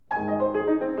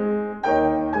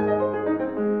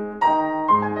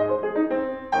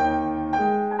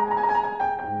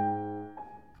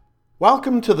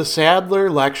Welcome to the Sadler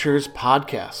Lectures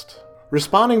podcast.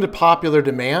 Responding to popular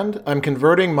demand, I'm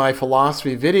converting my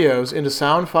philosophy videos into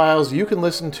sound files you can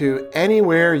listen to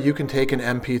anywhere you can take an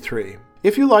MP3.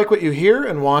 If you like what you hear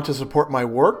and want to support my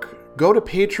work, go to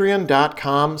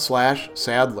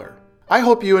patreon.com/Sadler. I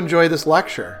hope you enjoy this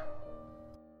lecture.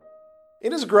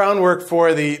 It is groundwork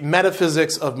for the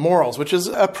metaphysics of morals, which is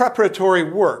a preparatory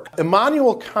work.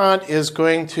 Immanuel Kant is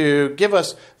going to give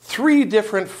us three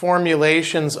different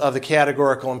formulations of the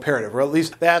categorical imperative, or at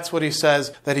least that's what he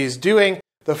says that he's doing.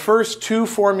 The first two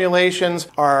formulations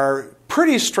are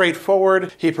pretty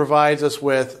straightforward. He provides us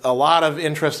with a lot of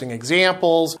interesting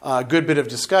examples, a good bit of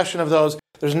discussion of those.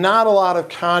 There's not a lot of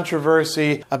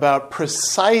controversy about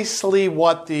precisely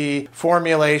what the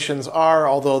formulations are,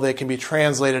 although they can be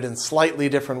translated in slightly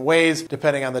different ways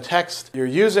depending on the text you're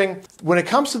using. When it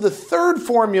comes to the third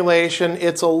formulation,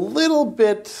 it's a little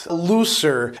bit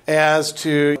looser as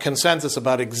to consensus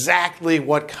about exactly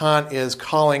what Kant is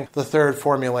calling the third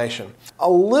formulation. A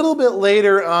little bit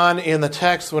later on in the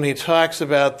text, when he talks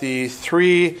about the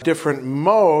three different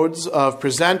modes of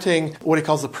presenting what he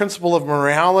calls the principle of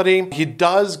morality, he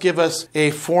does give us a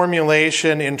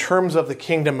formulation in terms of the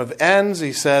kingdom of ends.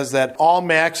 He says that all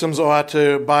maxims ought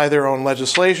to, by their own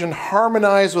legislation,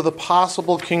 harmonize with a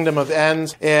possible kingdom of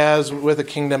ends as with a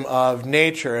kingdom of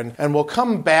nature. And we'll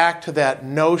come back to that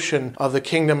notion of the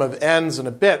kingdom of ends in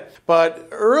a bit. But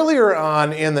earlier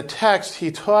on in the text,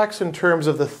 he talks in terms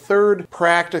of the third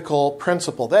practical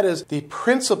principle. That is, the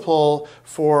principle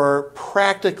for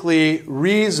practically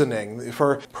reasoning,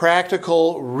 for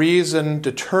practical reason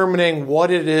determining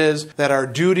what it is that our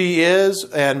duty is,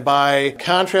 and by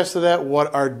contrast to that,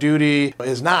 what our duty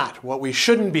is not, what we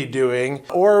shouldn't be doing,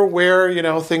 or where,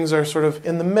 things are sort of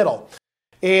in the middle.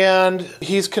 And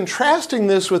he's contrasting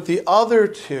this with the other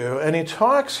two, and he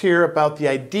talks here about the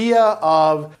idea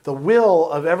of the will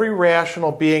of every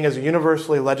rational being as a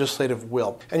universally legislative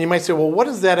will. And you might say, well, what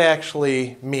does that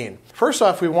actually mean? First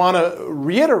off, we want to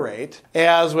reiterate,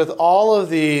 as with all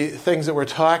of the things that we're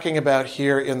talking about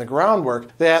here in the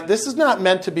groundwork, that this is not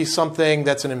meant to be something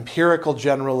that's an empirical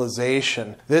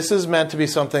generalization. This is meant to be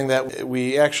something that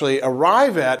we actually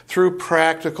arrive at through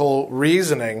practical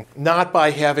reasoning, not by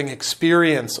having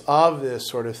experience of this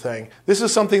sort of thing. This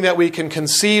is something that we can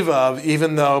conceive of,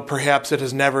 even though perhaps it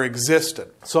has never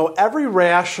existed. So every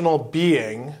rational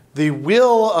being, the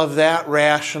will of that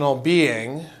rational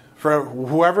being, for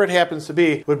whoever it happens to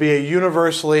be, would be a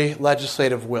universally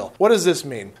legislative will. What does this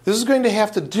mean? This is going to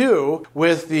have to do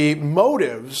with the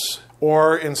motives,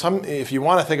 or if you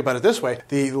want to think about it this way,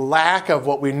 the lack of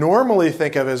what we normally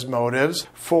think of as motives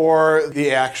for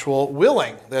the actual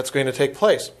willing that's going to take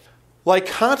place. Like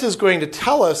Kant is going to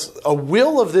tell us, a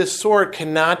will of this sort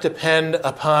cannot depend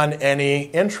upon any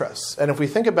interests. And if we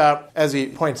think about, as he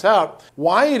points out,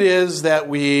 why it is that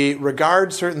we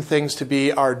regard certain things to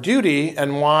be our duty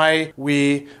and why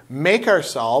we make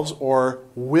ourselves or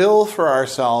will for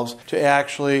ourselves to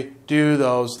actually do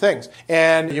those things.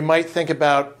 And you might think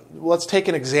about, let's take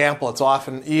an example. It's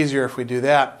often easier if we do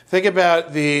that. Think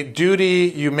about the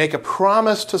duty. You make a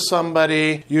promise to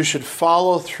somebody. You should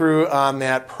follow through on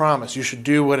that promise. You should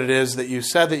do what it is that you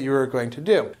said that you were going to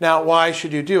do. Now, why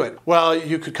should you do it? Well,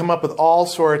 you could come up with all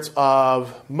sorts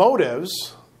of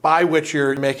motives by which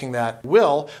you're making that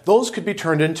will. Those could be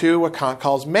turned into what Kant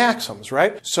calls maxims,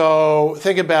 right? So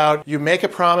think about, you make a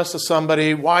promise to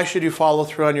somebody. Why should you follow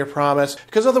through on your promise?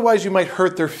 Because otherwise you might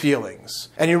hurt their feelings.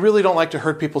 And you really don't like to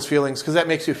hurt people's feelings because that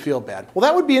makes you feel bad. Well,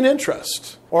 that would be an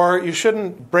interest. Or you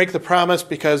shouldn't break the promise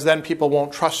because then people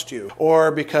won't trust you.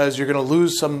 Or because you're going to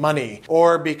lose some money.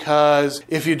 Or because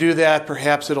if you do that,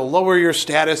 perhaps it'll lower your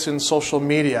status in social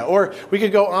media. Or we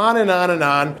could go on and on and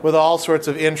on with all sorts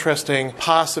of interesting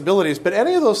possibilities. But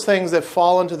any of those things that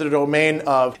fall into the domain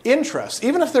of interest,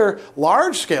 even if they're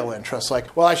large-scale interests,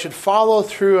 like, well, I should follow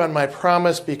through on my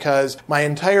promise because my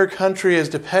entire country is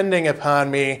depending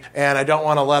upon me and I don't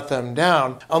want to let them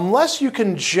down. Unless you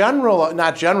can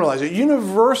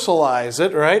universalize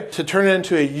it, right, to turn it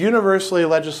into a universally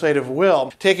legislative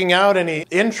will, taking out any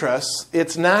interests,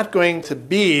 it's not going to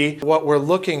be what we're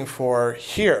looking for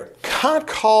here. Kant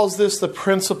calls this the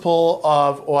principle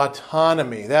of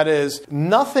autonomy. That is,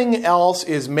 nothing else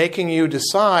is making you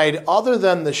decide other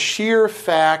than the sheer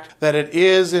fact that it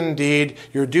is indeed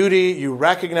your duty. You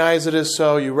recognize it as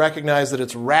so. You recognize that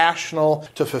it's rational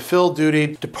to fulfill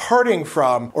duty, departing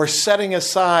from or setting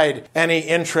aside any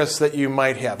interests that you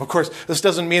might have. Of course, this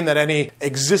doesn't mean that any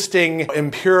existing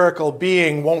empirical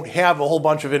being won't have a whole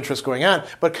bunch of interests going on,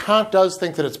 but Kant does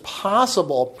think that it's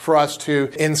possible for us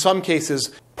to, in some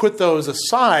cases, put those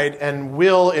aside and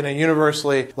will in a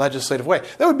universally legislative way.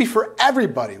 That would be for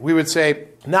everybody. We would say,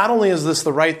 not only is this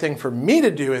the right thing for me to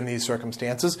do in these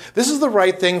circumstances, this is the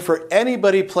right thing for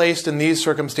anybody placed in these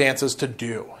circumstances to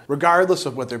do, regardless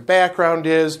of what their background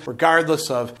is, regardless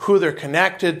of who they're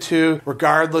connected to,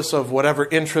 regardless of whatever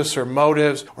interests or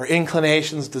motives or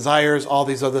inclinations, desires, all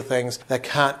these other things that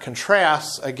Kant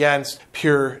contrasts against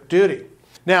pure duty.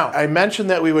 Now, I mentioned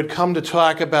that we would come to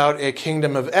talk about a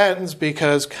kingdom of ends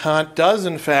because Kant does,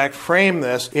 in fact, frame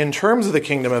this in terms of the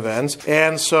kingdom of ends.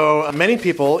 And so many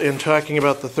people, in talking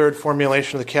about the third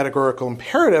formulation of the categorical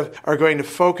imperative, are going to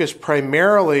focus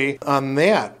primarily on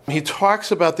that. He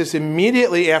talks about this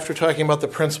immediately after talking about the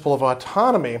principle of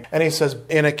autonomy. And he says,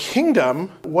 in a kingdom,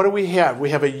 what do we have?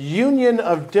 We have a union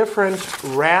of different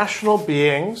rational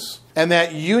beings, and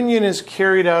that union is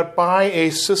carried out by a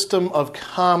system of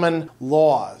common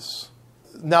laws.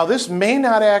 Now, this may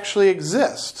not actually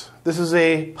exist. This is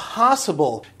a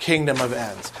possible kingdom of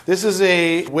ends. This is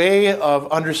a way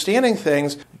of understanding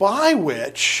things by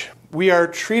which we are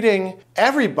treating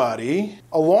everybody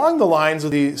along the lines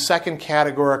of the second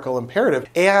categorical imperative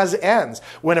as ends.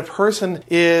 When a person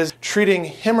is treating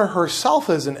him or herself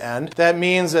as an end, that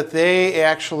means that they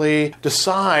actually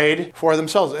decide for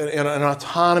themselves in an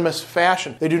autonomous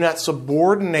fashion. They do not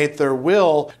subordinate their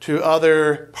will to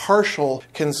other partial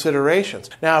considerations.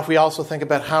 Now, if we also think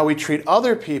about how we treat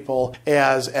other people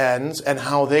as ends and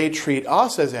how they treat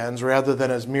us as ends rather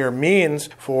than as mere means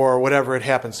for whatever it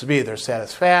happens to be, their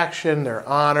satisfaction, their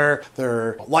honor,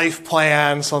 their life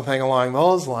plan, something along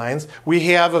those lines, we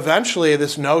have eventually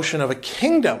this notion of a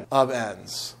kingdom of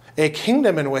ends. A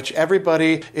kingdom in which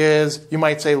everybody is, you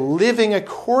might say, living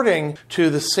according to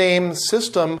the same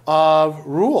system of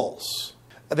rules.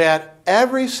 That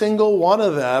every single one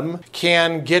of them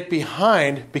can get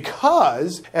behind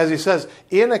because, as he says,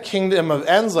 in a kingdom of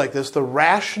ends like this, the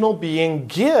rational being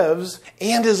gives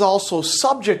and is also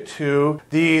subject to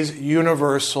these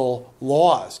universal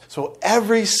laws. So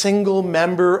every single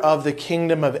member of the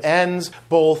kingdom of ends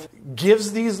both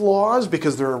gives these laws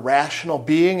because they're a rational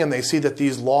being and they see that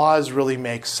these laws really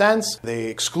make sense. They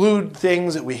exclude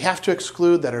things that we have to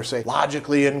exclude that are, say,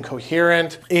 logically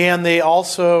incoherent, and they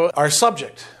also are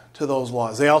subject to those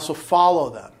laws. They also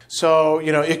follow them. So,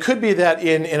 it could be that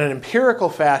in an empirical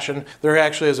fashion, there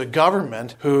actually is a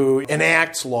government who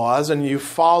enacts laws and you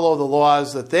follow the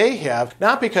laws that they have,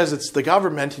 not because it's the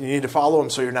government and you need to follow them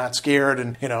so you're not scared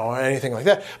and, anything like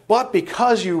that, but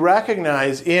because you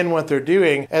recognize in what they're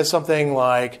doing as something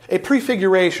like a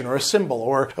prefiguration or a symbol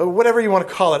or whatever you want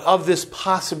to call it of this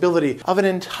possibility of an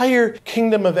entire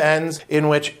kingdom of ends in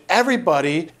which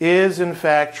everybody is in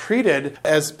fact treated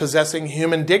as possessing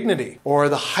human dignity or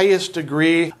the highest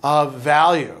degree of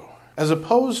value, as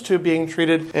opposed to being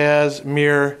treated as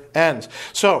mere ends.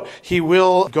 So he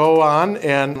will go on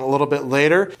and a little bit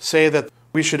later say that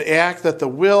we should act that the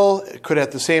will could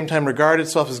at the same time regard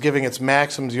itself as giving its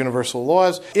maxims universal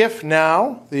laws. If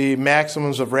now the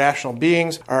maxims of rational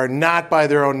beings are not by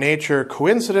their own nature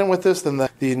coincident with this, then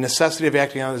the necessity of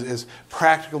acting on it is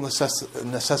practical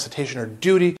necessitation or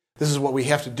duty. This is what we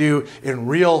have to do in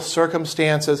real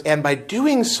circumstances. And by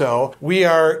doing so, we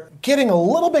are getting a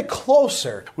little bit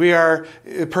closer. We are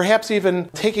perhaps even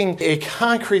taking a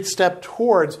concrete step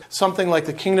towards something like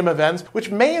the kingdom of ends, which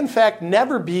may in fact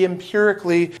never be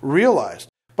empirically realized.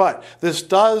 But this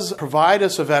does provide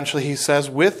us eventually, he says,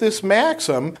 with this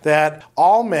maxim that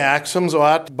all maxims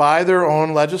ought, by their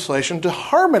own legislation, to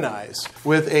harmonize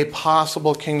with a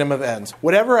possible kingdom of ends.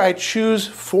 Whatever I choose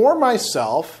for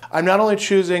myself, I'm not only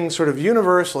choosing sort of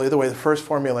universally, the way the first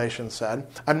formulation said,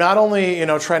 I'm not only,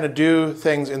 trying to do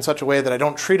things in such a way that I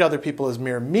don't treat other people as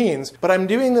mere means, but I'm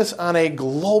doing this on a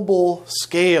global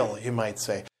scale, you might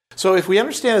say. So if we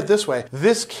understand it this way,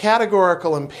 this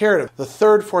categorical imperative, the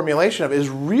third formulation of it, is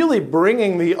really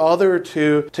bringing the other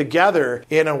two together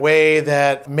in a way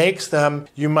that makes them,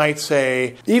 you might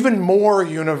say, even more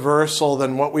universal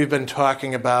than what we've been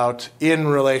talking about in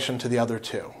relation to the other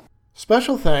two.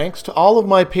 Special thanks to all of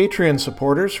my Patreon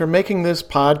supporters for making this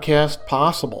podcast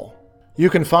possible. You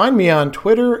can find me on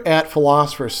Twitter at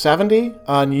Philosopher70,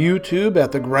 on YouTube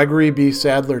at the Gregory B.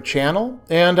 Sadler channel,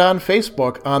 and on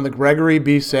Facebook on the Gregory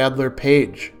B. Sadler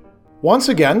page. Once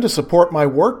again, to support my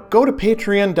work, go to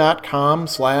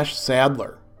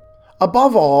patreon.com/Sadler.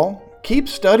 Above all, keep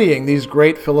studying these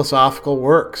great philosophical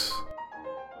works.